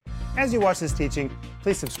As you watch this teaching,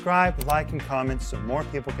 please subscribe, like, and comment so more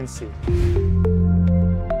people can see.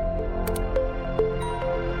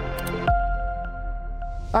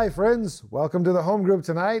 Hi friends, welcome to the home group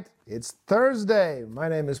tonight. It's Thursday. My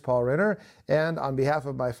name is Paul Renner, and on behalf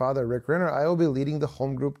of my father, Rick Renner, I will be leading the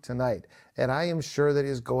home group tonight. And I am sure that it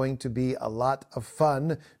is going to be a lot of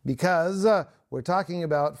fun because we're talking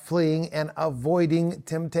about fleeing and avoiding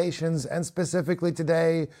temptations. And specifically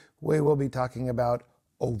today, we will be talking about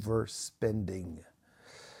overspending.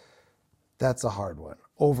 That's a hard one.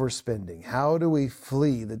 Overspending. How do we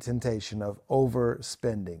flee the temptation of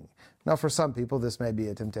overspending? Now, for some people, this may be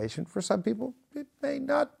a temptation. For some people, it may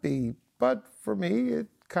not be. But for me, it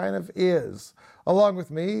kind of is. Along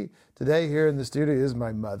with me today here in the studio is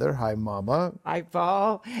my mother. Hi, Mama. Hi,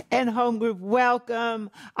 Paul. And home group,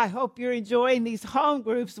 welcome. I hope you're enjoying these home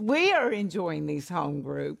groups. We are enjoying these home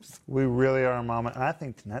groups. We really are, Mama, and I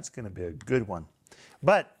think tonight's going to be a good one.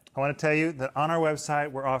 But I want to tell you that on our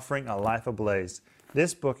website, we're offering A Life Ablaze.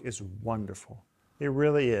 This book is wonderful. It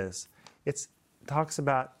really is. It talks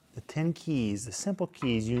about the 10 keys, the simple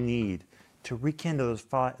keys you need to rekindle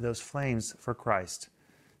those flames for Christ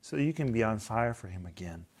so you can be on fire for Him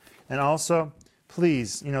again. And also,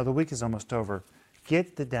 please, the week is almost over.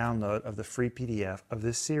 Get the download of the free PDF of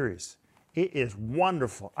this series. It is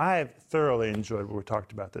wonderful. I have thoroughly enjoyed what we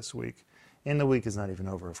talked about this week. And the week is not even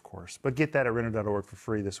over, of course. But get that at Renner.org for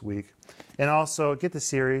free this week. And also, get the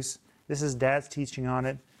series. This is Dad's teaching on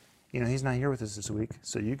it. He's not here with us this week,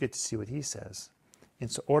 so you get to see what he says. And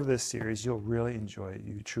so order this series. You'll really enjoy it.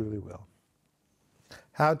 You truly will.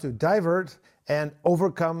 How to divert and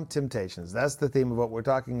overcome temptations. That's the theme of what we're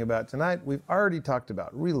talking about tonight. We've already talked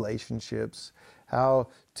about relationships, how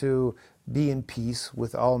to be in peace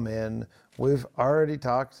with all men. We've already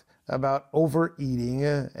talked about overeating,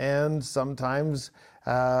 and sometimes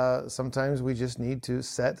we just need to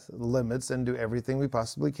set limits and do everything we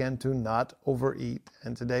possibly can to not overeat.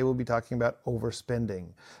 And today we'll be talking about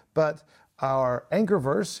overspending. But our anchor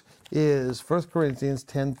verse is 1 Corinthians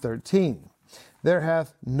 10:13. There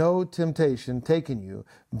hath no temptation taken you,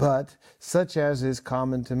 but such as is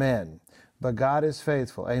common to man. But God is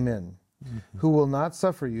faithful, amen, who will not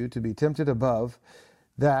suffer you to be tempted above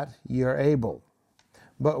that ye are able,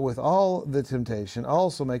 but with all the temptation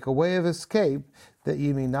also make a way of escape, that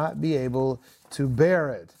ye may not be able to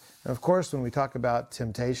bear it. And of course, when we talk about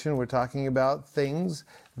temptation, we're talking about things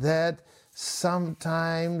that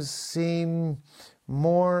sometimes seem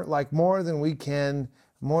more than we can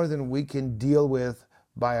deal with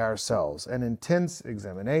by ourselves. An intense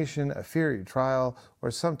examination, a fiery trial,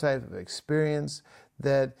 or some type of experience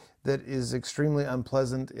that is extremely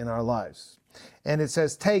unpleasant in our lives. And it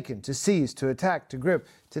says taken, to seize, to attack, to grip,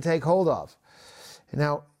 to take hold of.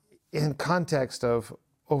 Now, in context of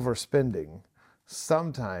overspending,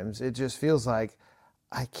 sometimes it just feels like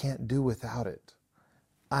I can't do without it.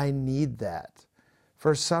 I need that.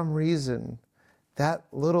 For some reason, that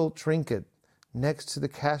little trinket next to the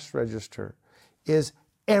cash register is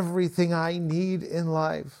everything I need in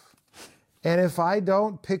life. And if I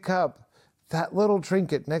don't pick up that little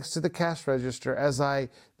trinket next to the cash register as I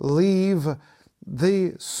leave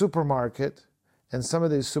the supermarket, and some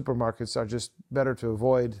of these supermarkets are just better to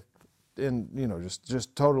avoid,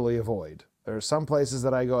 just totally avoid. There are some places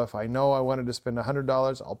that I go, if I know I wanted to spend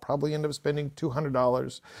 $100, I'll probably end up spending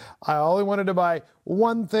 $200. I only wanted to buy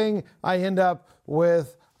one thing, I end up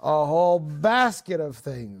with a whole basket of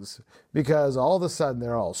things because all of a sudden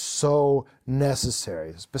they're all so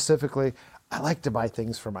necessary. Specifically, I like to buy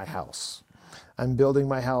things for my house. I'm building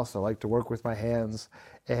my house. I like to work with my hands.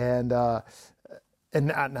 And now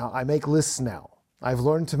I make lists now. I've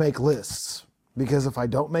learned to make lists because if I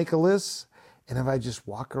don't make a list, and if I just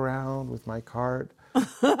walk around with my cart,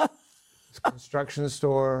 construction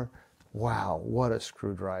store, wow, what a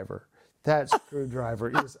screwdriver. That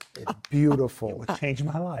screwdriver is beautiful. It would change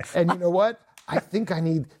my life. And you know what? I think I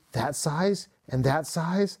need that size, and that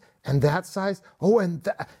size, and that size. Oh, and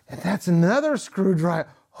that's another screwdriver.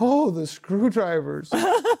 Oh, the screwdrivers.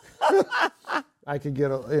 I could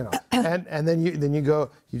get and then you go,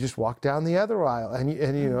 you just walk down the other aisle,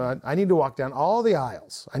 and I need to walk down all the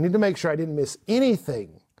aisles. I need to make sure I didn't miss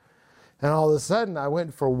anything. And all of a sudden, I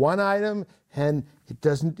went for one item, and it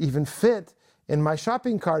doesn't even fit in my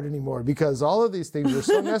shopping cart anymore because all of these things are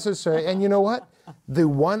so necessary. And you know what? The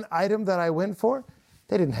one item that I went for,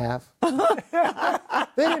 they didn't have.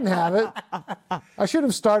 They didn't have it. I should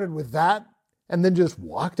have started with that and then just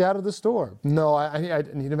walked out of the store. No, I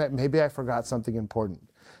need to maybe I forgot something important.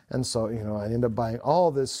 And so, I ended up buying all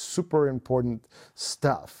this super important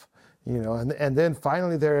stuff. And then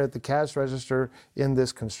finally they're at the cash register in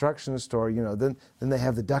this construction store, then they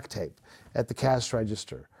have the duct tape at the cash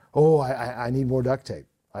register. Oh, I need more duct tape.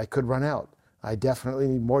 I could run out. I definitely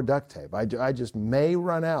need more duct tape. I just may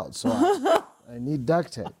run out, so I need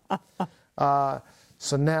duct tape.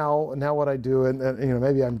 So now what I do, and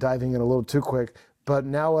maybe I'm diving in a little too quick, but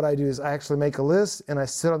now what I do is I actually make a list and I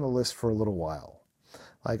sit on the list for a little while.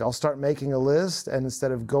 Like I'll start making a list, and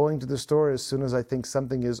instead of going to the store as soon as I think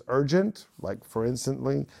something is urgent, like for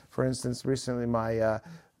instance, recently my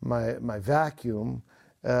vacuum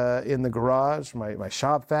in the garage, my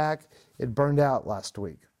shop vac, it burned out last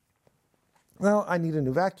week. Well, I need a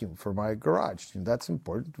new vacuum for my garage. That's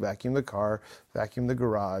important. Vacuum the car, vacuum the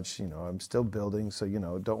garage. I'm still building, so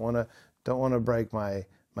don't want to break my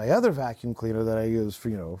other vacuum cleaner that I use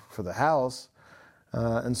for the house.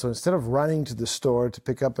 And so instead of running to the store to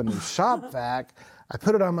pick up a new shop vac, I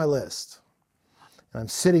put it on my list. And I'm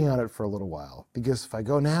sitting on it for a little while, because if I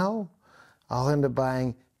go now, I'll end up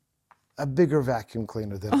buying a bigger vacuum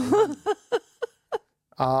cleaner than I need.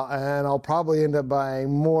 And I'll probably end up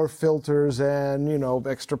buying more filters and,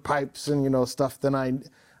 extra pipes and, stuff than I'm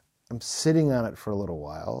sitting on it for a little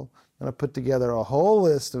while. And I put together a whole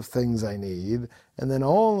list of things I need. And then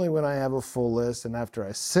only when I have a full list and after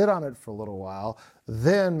I sit on it for a little while,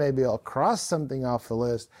 then maybe I'll cross something off the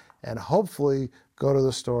list and hopefully go to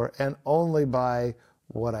the store and only buy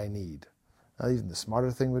what I need. Now, even the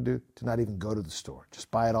smarter thing would do to not even go to the store.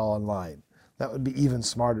 Just buy it all online. That would be even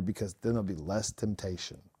smarter, because then there'll be less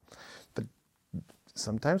temptation. But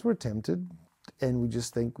sometimes we're tempted and we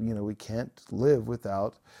just think, we can't live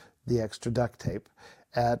without the extra duct tape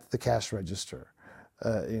at the cash register.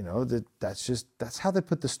 That's how they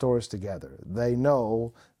put the stores together. They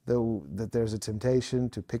know that there's a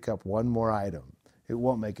temptation to pick up one more item. It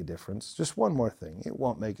won't make a difference. Just one more thing. It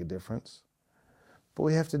won't make a difference. But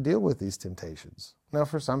we have to deal with these temptations. Now,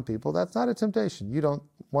 for some people, that's not a temptation. You don't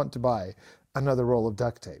want to buy another roll of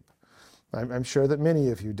duct tape. I'm sure that many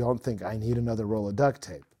of you don't think I need another roll of duct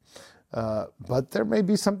tape. But there may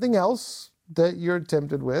be something else that you're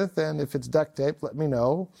tempted with, and if it's duct tape, let me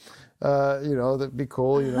know. That'd be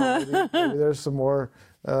cool. Maybe there's some more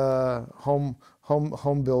home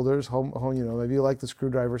builders. Maybe you like the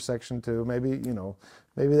screwdriver section too. Maybe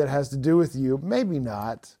that has to do with you. Maybe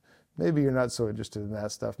not. Maybe you're not so interested in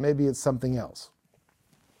that stuff. Maybe it's something else.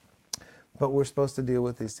 But we're supposed to deal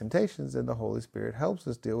with these temptations, and the Holy Spirit helps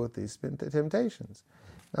us deal with these temptations.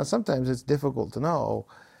 Now, sometimes it's difficult to know.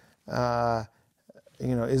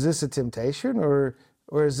 Is this a temptation, or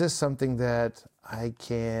is this something that I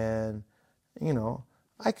can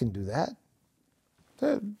do that?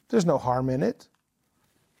 There's no harm in it.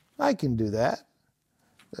 I can do that.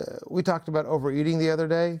 We talked about overeating the other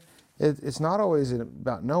day. It's not always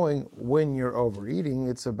about knowing when you're overeating.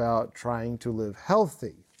 It's about trying to live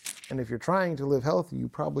healthy. And if you're trying to live healthy, you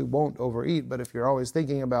probably won't overeat. But if you're always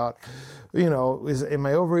thinking about, am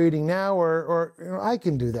I overeating now, or I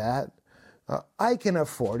can do that. I can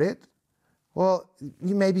afford it. Well,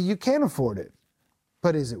 maybe you can afford it,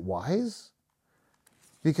 but is it wise?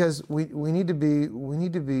 Because we need to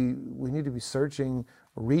be searching,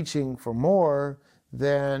 reaching for more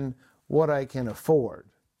than what I can afford.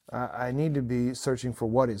 I need to be searching for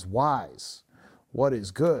what is wise, what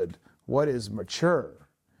is good, what is mature,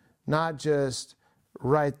 not just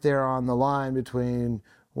right there on the line between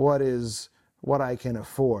what I can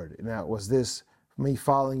afford. Now, was this me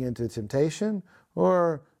falling into temptation,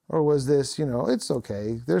 or was this, it's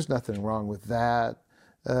okay, there's nothing wrong with that.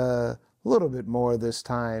 A little bit more this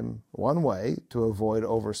time. One way to avoid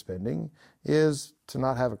overspending is to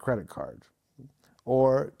not have a credit card,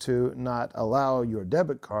 or to not allow your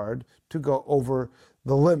debit card to go over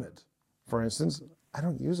the limit. For instance, I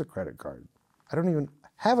don't use a credit card. I don't even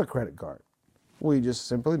have a credit card. Me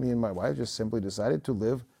and my wife just simply decided to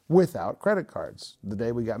live without credit cards. The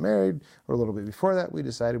day we got married, or a little bit before that, we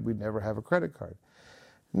decided we'd never have a credit card.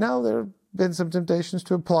 Now, there have been some temptations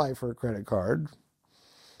to apply for a credit card,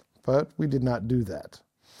 but we did not do that.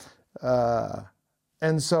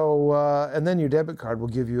 And then your debit card will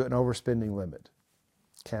give you an overspending limit.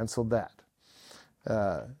 Cancel that.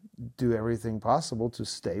 Do everything possible to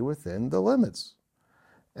stay within the limits.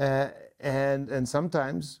 And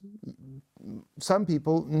sometimes some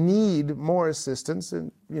people need more assistance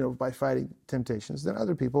by fighting temptations than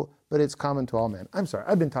other people, but it's common to all men. I'm sorry,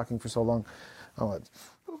 I've been talking for so long.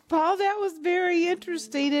 Paul, that was very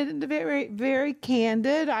interesting and very, very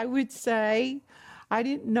candid, I would say. I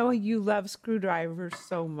didn't know you love screwdrivers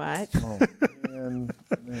so much. Oh, man.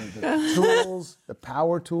 The tools, the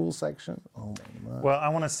power tool section. Oh, my. Well, I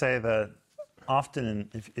want to say that often,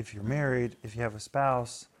 if you're married, if you have a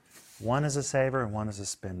spouse, One is a saver and one is a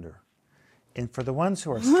spender. And for the ones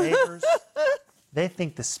who are savers, they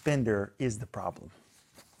think the spender is the problem.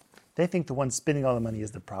 They think the one spending all the money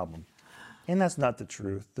is the problem. And that's not the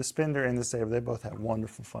truth. The spender and the saver, they both have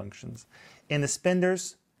wonderful functions. And the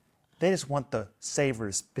spenders, they just want the saver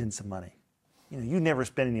to spend some money. You know, you never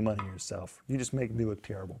spend any money yourself. You just make me look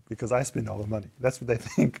terrible because I spend all the money. That's what they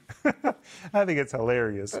think. I think it's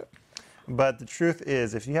hilarious. But the truth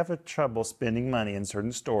is, if you have a trouble spending money in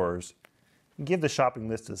certain stores, give the shopping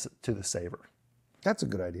list to the saver. That's a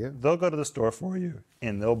good idea. They'll go to the store for you,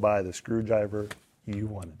 and they'll buy the screwdriver you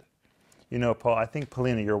wanted. You know, Paul, I think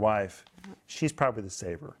Paulina, your wife, she's probably the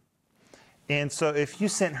saver. And so if you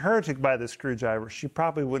sent her to buy the screwdriver, she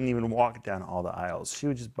probably wouldn't even walk down all the aisles. She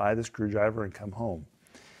would just buy the screwdriver and come home.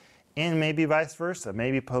 And maybe vice versa.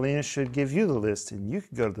 Maybe Paulina should give you the list, and you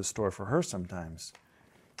could go to the store for her sometimes.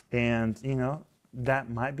 And, you know, that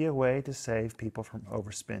might be a way to save people from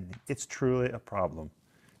overspending. It's truly a problem.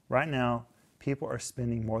 Right now, people are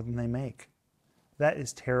spending more than they make. That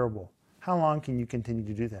is terrible. How long can you continue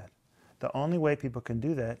to do that? The only way people can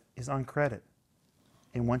do that is on credit.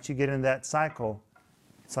 And once you get into that cycle,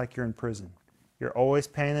 it's like you're in prison. You're always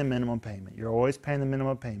paying the minimum payment. You're always paying the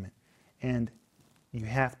minimum payment. And you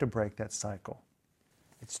have to break that cycle.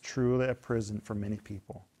 It's truly a prison for many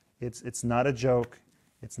people. It's not a joke.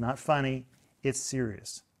 It's not funny. It's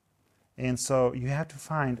serious. And so you have to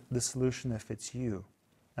find the solution that fits you.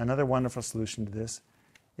 Another wonderful solution to this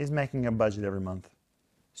is making a budget every month.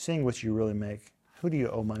 Seeing what you really make. Who do you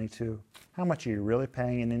owe money to? How much are you really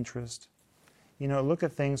paying in interest? You know, look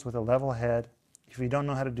at things with a level head. If you don't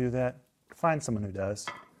know how to do that, find someone who does.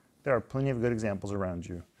 There are plenty of good examples around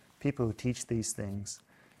you. People who teach these things.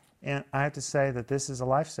 And I have to say that this is a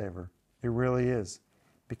lifesaver. It really is.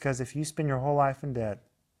 Because if you spend your whole life in debt,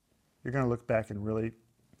 you're going to look back and really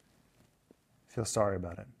feel sorry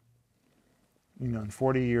about it. You know, in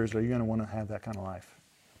 40 years, are you going to want to have that kind of life?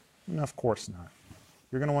 No, of course not.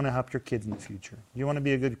 You're going to want to help your kids in the future. You want to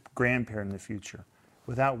be a good grandparent in the future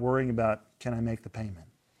without worrying about, can I make the payment?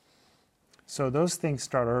 So those things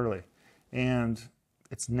start early, and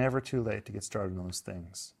it's never too late to get started on those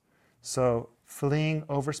things. So fleeing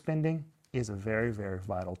overspending is a very, very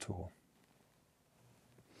vital tool.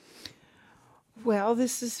 Well,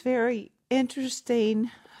 this is very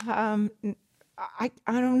interesting. I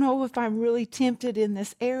don't know if I'm really tempted in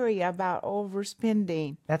this area about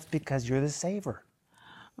overspending. That's because you're the saver.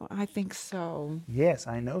 I think so. Yes,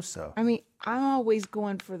 I know so. I mean, I'm always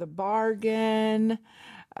going for the bargain.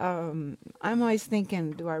 I'm always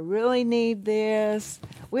thinking, do I really need this?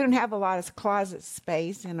 We don't have a lot of closet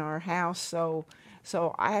space in our house, so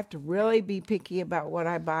I have to really be picky about what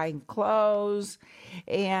I buy in clothes,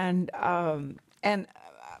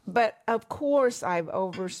 but of course I've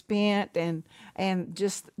overspent, and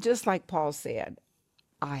just like Paul said,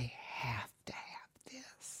 I have to have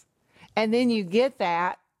this, and then you get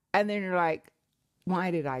that, and then you're like,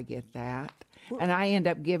 why did I get that? And I end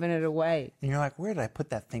up giving it away. And you're like, where did I put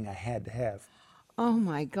that thing I had to have? Oh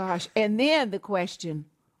my gosh. And then the question,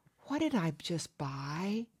 what did I just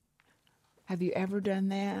buy? Have you ever done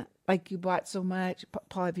that? Like you bought so much?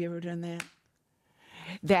 Paul, have you ever done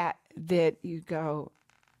that? That you go,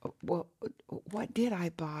 well, what did I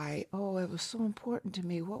buy? Oh, it was so important to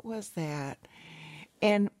me. What was that?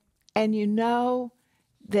 And you know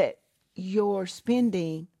that your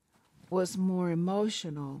spending was more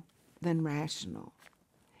emotional than rational.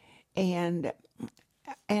 And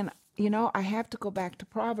you know, I have to go back to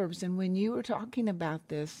Proverbs. And when you were talking about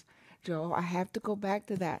this, Joel, I have to go back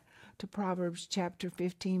to that, to Proverbs chapter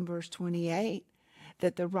 15, verse 28,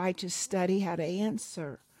 that the righteous study how to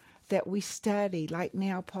answer, that we study. Like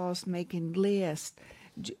now, Paul's making lists.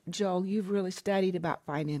 Joel, you've really studied about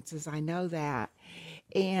finances. I know that.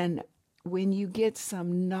 And when you get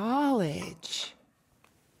some knowledge,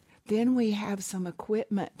 then we have some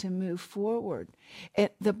equipment to move forward. And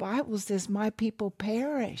the Bible says, my people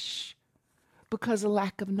perish because of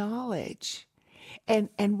lack of knowledge. And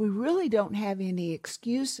we really don't have any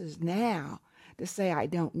excuses now to say, I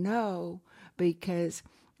don't know, because,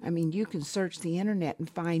 I mean, you can search the internet and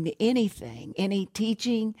find anything, any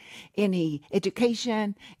teaching, any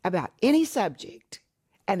education about any subject,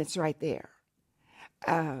 and it's right there.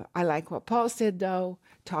 I like what Paul said, though,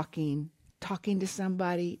 talking to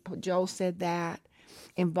somebody. Joel said that.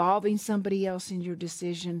 Involving somebody else in your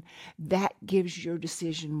decision, that gives your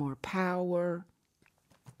decision more power.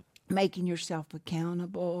 Making yourself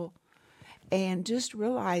accountable. And just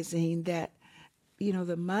realizing that, you know,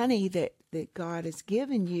 the money that God has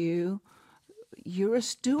given you, you're a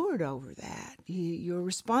steward over that. You're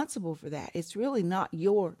responsible for that. It's really not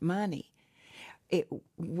your money.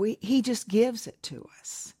 He just gives it to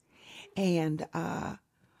us. And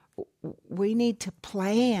we need to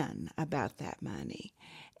plan about that money.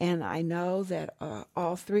 And I know that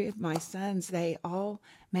all three of my sons, they all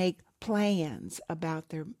make plans about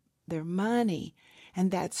their money.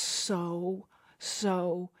 And that's so,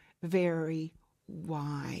 so very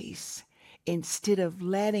wise. Instead of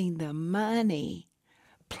letting the money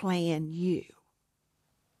plan you,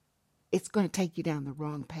 it's going to take you down the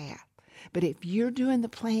wrong path. But if you're doing the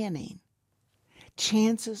planning,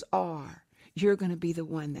 chances are you're going to be the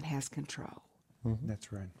one that has control. Mm-hmm.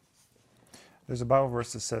 That's right. There's a Bible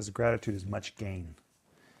verse that says gratitude is much gain.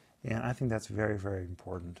 And I think that's very, very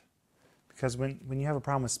important. Because when you have a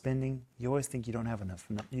problem with spending, you always think you don't have enough.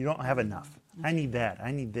 You don't have enough. I need that.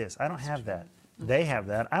 I need this. I don't have that. They have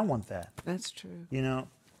that. I want that. That's true. You know,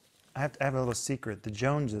 I have a little secret. The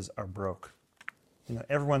Joneses are broke. You know,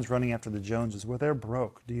 everyone's running after the Joneses. Well, they're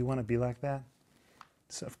broke. Do you want to be like that?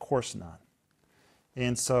 So, of course not.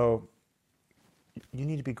 And so you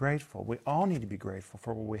need to be grateful. We all need to be grateful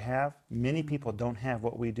for what we have. Many people don't have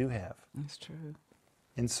what we do have. That's true.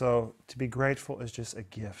 And so to be grateful is just a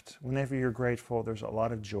gift. Whenever you're grateful, there's a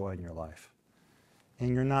lot of joy in your life. And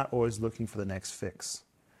you're not always looking for the next fix.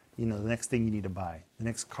 You know, the next thing you need to buy, the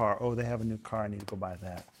next car. Oh, they have a new car, I need to go buy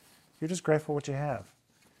that. You're just grateful for what you have.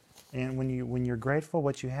 And when you're grateful,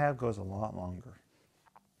 what you have goes a lot longer.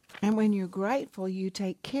 And when you're grateful, you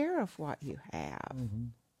take care of what you have. Mm-hmm.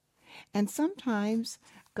 And sometimes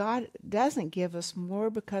God doesn't give us more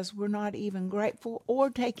because we're not even grateful or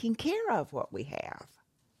taking care of what we have.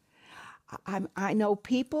 I know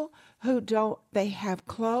people who they have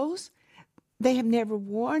clothes they have never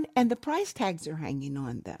worn and the price tags are hanging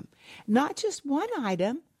on them. Not just one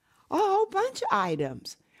item, a whole bunch of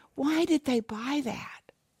items. Why did they buy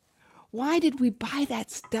that? Why did we buy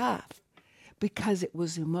that stuff? Because it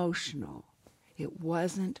was emotional. It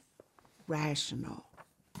wasn't rational.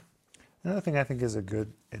 Another thing I think is a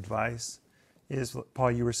good advice is,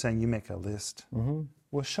 Paul, you were saying you make a list. Mm-hmm.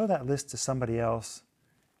 Well, show that list to somebody else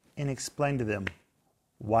and explain to them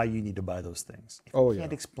why you need to buy those things. If you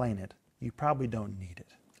can't explain it, you probably don't need it.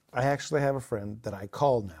 I actually have a friend that I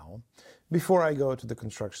call now before I go to the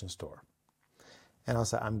construction store. And I'll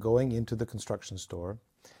say, I'm going into the construction store.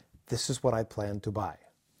 This is what I plan to buy.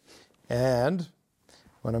 And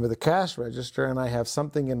when I'm at the cash register and I have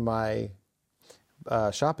something in my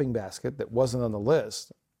shopping basket that wasn't on the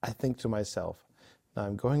list, I think to myself, now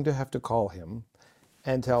I'm going to have to call him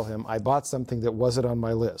and tell him I bought something that wasn't on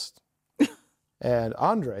my list. And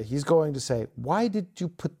Andre, he's going to say, why did you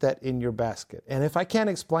put that in your basket? And if I can't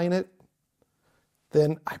explain it,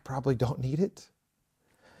 then I probably don't need it.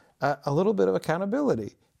 A little bit of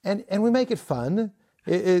accountability. And we make it fun.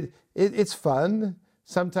 It's fun.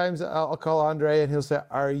 Sometimes I'll call Andre and he'll say,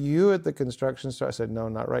 are you at the construction store? I said, no,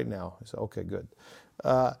 not right now. I said, okay, good.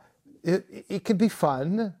 It can be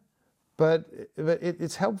fun, but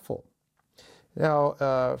it's helpful.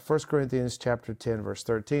 Now, 1 Corinthians chapter 10, verse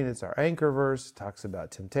 13, it's our anchor verse. It talks about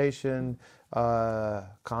temptation.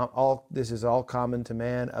 This is all common to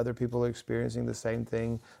man. Other people are experiencing the same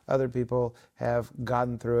thing. Other people have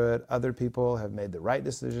gotten through it. Other people have made the right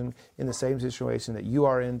decision in the same situation that you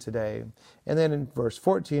are in today. And then in verse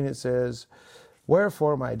 14, it says,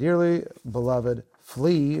 wherefore, my dearly beloved,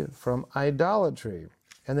 flee from idolatry.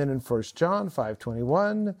 And then in 1 John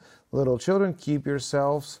 5:21, little children, keep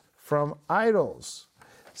yourselves from idols.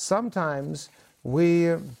 Sometimes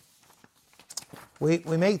we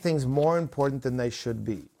make things more important than they should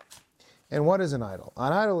be. And what is an idol?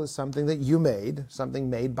 An idol is something that you made, something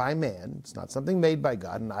made by man. It's not something made by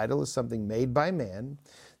God. An idol is something made by man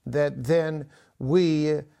that then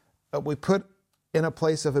we put in a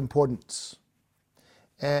place of importance.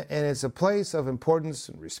 And it's a place of importance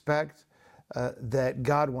and respect that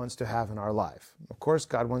God wants to have in our life. Of course,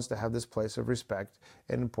 God wants to have this place of respect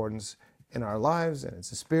and importance in our lives, and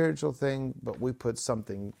it's a spiritual thing, but we put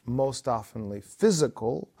something most oftenly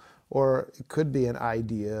physical, or it could be an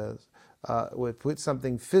idea. We put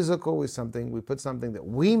something physical, we put something that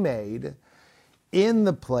we made in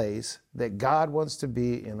the place that God wants to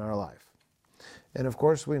be in our life. And of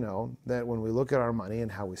course, we know that when we look at our money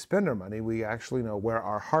and how we spend our money, we actually know where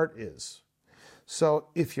our heart is. So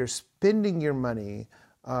if you're spending your money,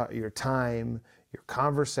 your time, your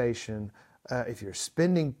conversation, if you're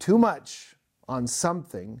spending too much on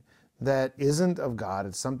something that isn't of God,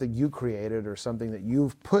 it's something you created or something that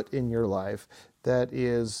you've put in your life that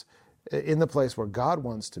is in the place where God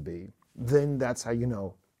wants to be, then that's how you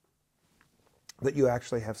know that you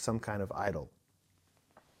actually have some kind of idol.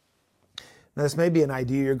 Now, this may be an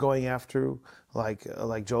idea you're going after,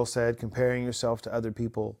 like Joel said, comparing yourself to other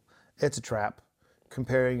people. It's a trap.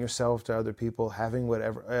 comparing yourself to other people, having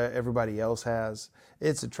whatever everybody else has.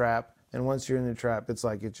 It's a trap. And once you're in the trap, it's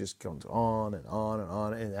like it just goes on and on and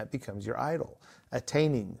on, and that becomes your idol.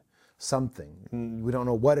 Attaining something, we don't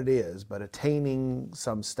know what it is, but attaining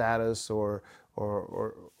some status or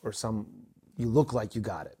some, you look like you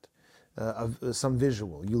got it, some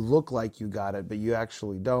visual. You look like you got it, but you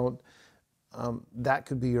actually don't. That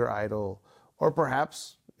could be your idol. Or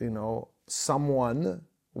perhaps, someone,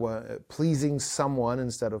 pleasing someone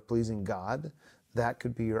instead of pleasing God. That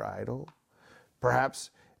could be your idol. Perhaps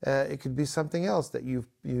it could be something else that you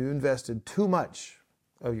invested too much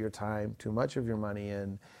of your time, too much of your money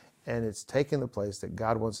in, and it's taken the place that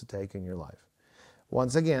God wants to take in your life.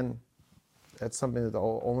 Once again, that's something that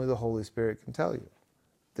only the Holy Spirit can tell you.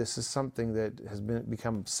 This is something that has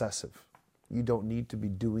become obsessive. You don't need to be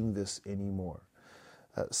doing this anymore.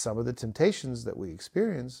 Some of the temptations that we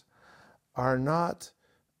experience are not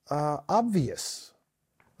obvious.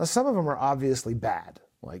 Now, some of them are obviously bad,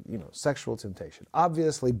 like, sexual temptation,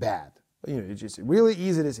 obviously bad. It's just really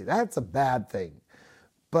easy to see. That's a bad thing.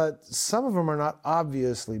 But some of them are not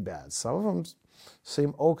obviously bad. Some of them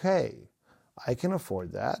seem okay. I can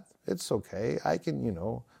afford that. It's okay. I can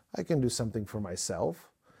do something for myself.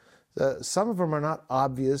 Some of them are not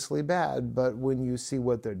obviously bad, but when you see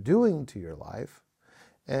what they're doing to your life,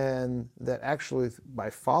 and that actually by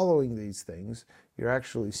following these things, you're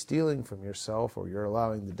actually stealing from yourself, or you're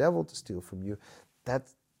allowing the devil to steal from you,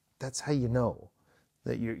 that's how you know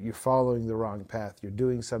that you're following the wrong path. You're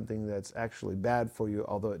doing something that's actually bad for you,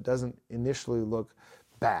 although it doesn't initially look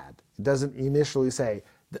bad. It doesn't initially say,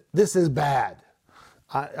 this is bad.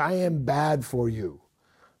 I am bad for you.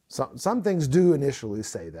 Some things do initially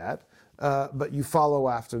say that, but you follow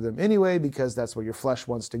after them anyway because that's where your flesh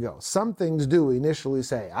wants to go. Some things do initially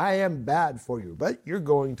say, I am bad for you, but you're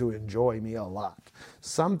going to enjoy me a lot.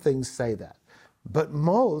 Some things say that. But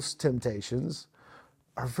most temptations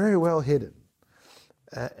are very well hidden.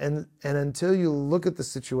 And until you look at the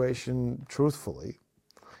situation truthfully,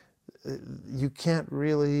 you can't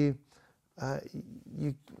really,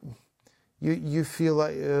 you feel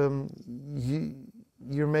like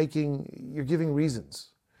you're giving reasons.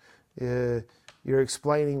 You're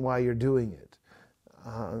explaining why you're doing it.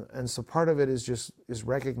 And so part of it is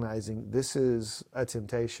recognizing this is a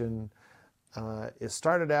temptation. It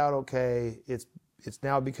started out okay. It's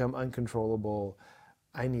now become uncontrollable.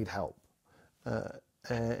 I need help.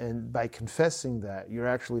 And by confessing that, you're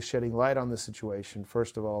actually shedding light on the situation.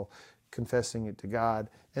 First of all, confessing it to God,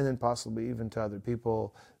 and then possibly even to other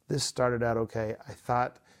people. This started out okay. I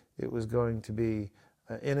thought it was going to be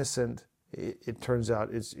innocent. It turns out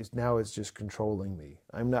it's just controlling me.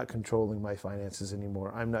 I'm not controlling my finances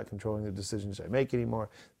anymore. I'm not controlling the decisions I make anymore.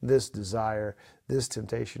 This desire, this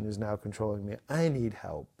temptation is now controlling me. I need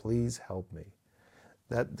help. Please help me.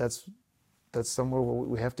 That's somewhere where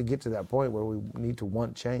we have to get to that point where we need to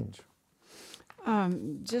want change.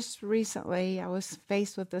 Just recently, I was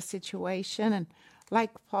faced with a situation, and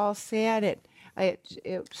like Paul said,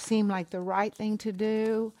 it seemed like the right thing to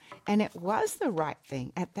do, and it was the right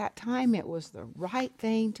thing. At that time, it was the right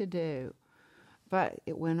thing to do. But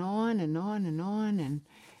it went on and on and on,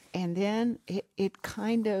 and then it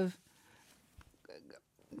kind of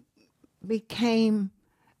became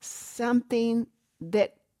something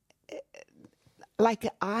that, like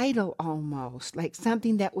an idol almost, like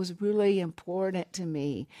something that was really important to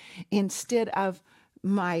me. Instead of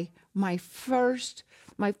my first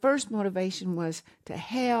motivation was to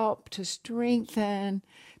help, to strengthen,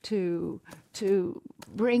 to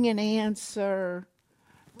bring an answer.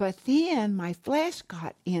 But then my flesh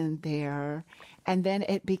got in there, and then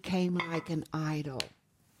it became like an idol.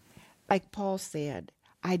 Like Paul said,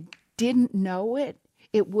 I didn't know it.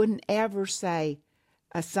 It wouldn't ever say,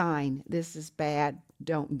 a sign, this is bad,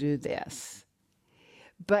 don't do this.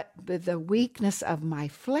 But the weakness of my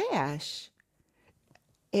flesh,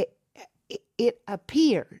 it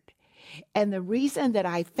appeared. And the reason that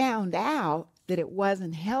I found out that it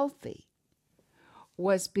wasn't healthy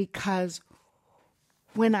was because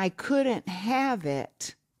when I couldn't have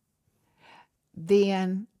it,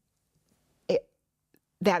 then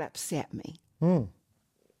that upset me.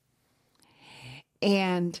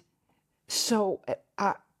 And so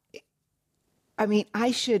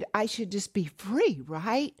I should just be free,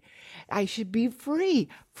 right? I should be free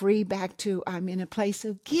back to, I'm in a place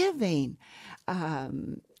of giving.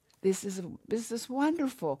 This is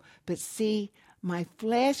wonderful. But see, my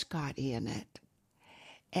flesh got in it,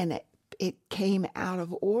 and it came out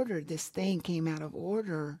of order. This thing came out of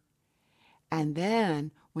order. And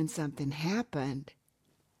then when something happened,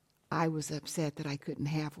 I was upset that I couldn't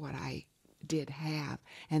have what I did have,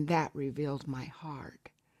 and that revealed my heart.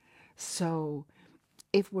 So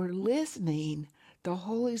if we're listening, the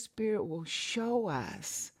Holy Spirit will show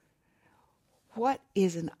us what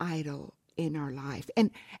is an idol in our life.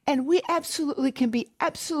 And we absolutely can be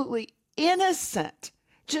absolutely innocent,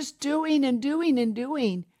 just doing and doing and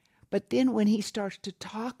doing. But then when he starts to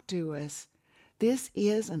talk to us, this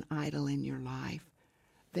is an idol in your life,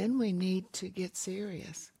 then we need to get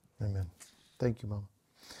serious. Amen. Thank you, Mama.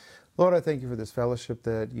 Lord, I thank you for this fellowship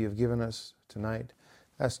that you have given us tonight.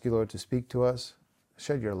 I ask you, Lord, to speak to us.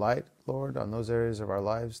 Shed your light, Lord, on those areas of our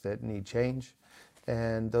lives that need change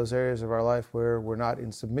and those areas of our life where we're not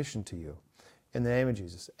in submission to you. In the name of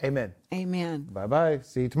Jesus, amen. Amen. Bye-bye.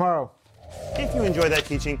 See you tomorrow. If you enjoyed that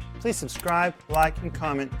teaching, please subscribe, like, and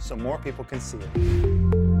comment so more people can see it.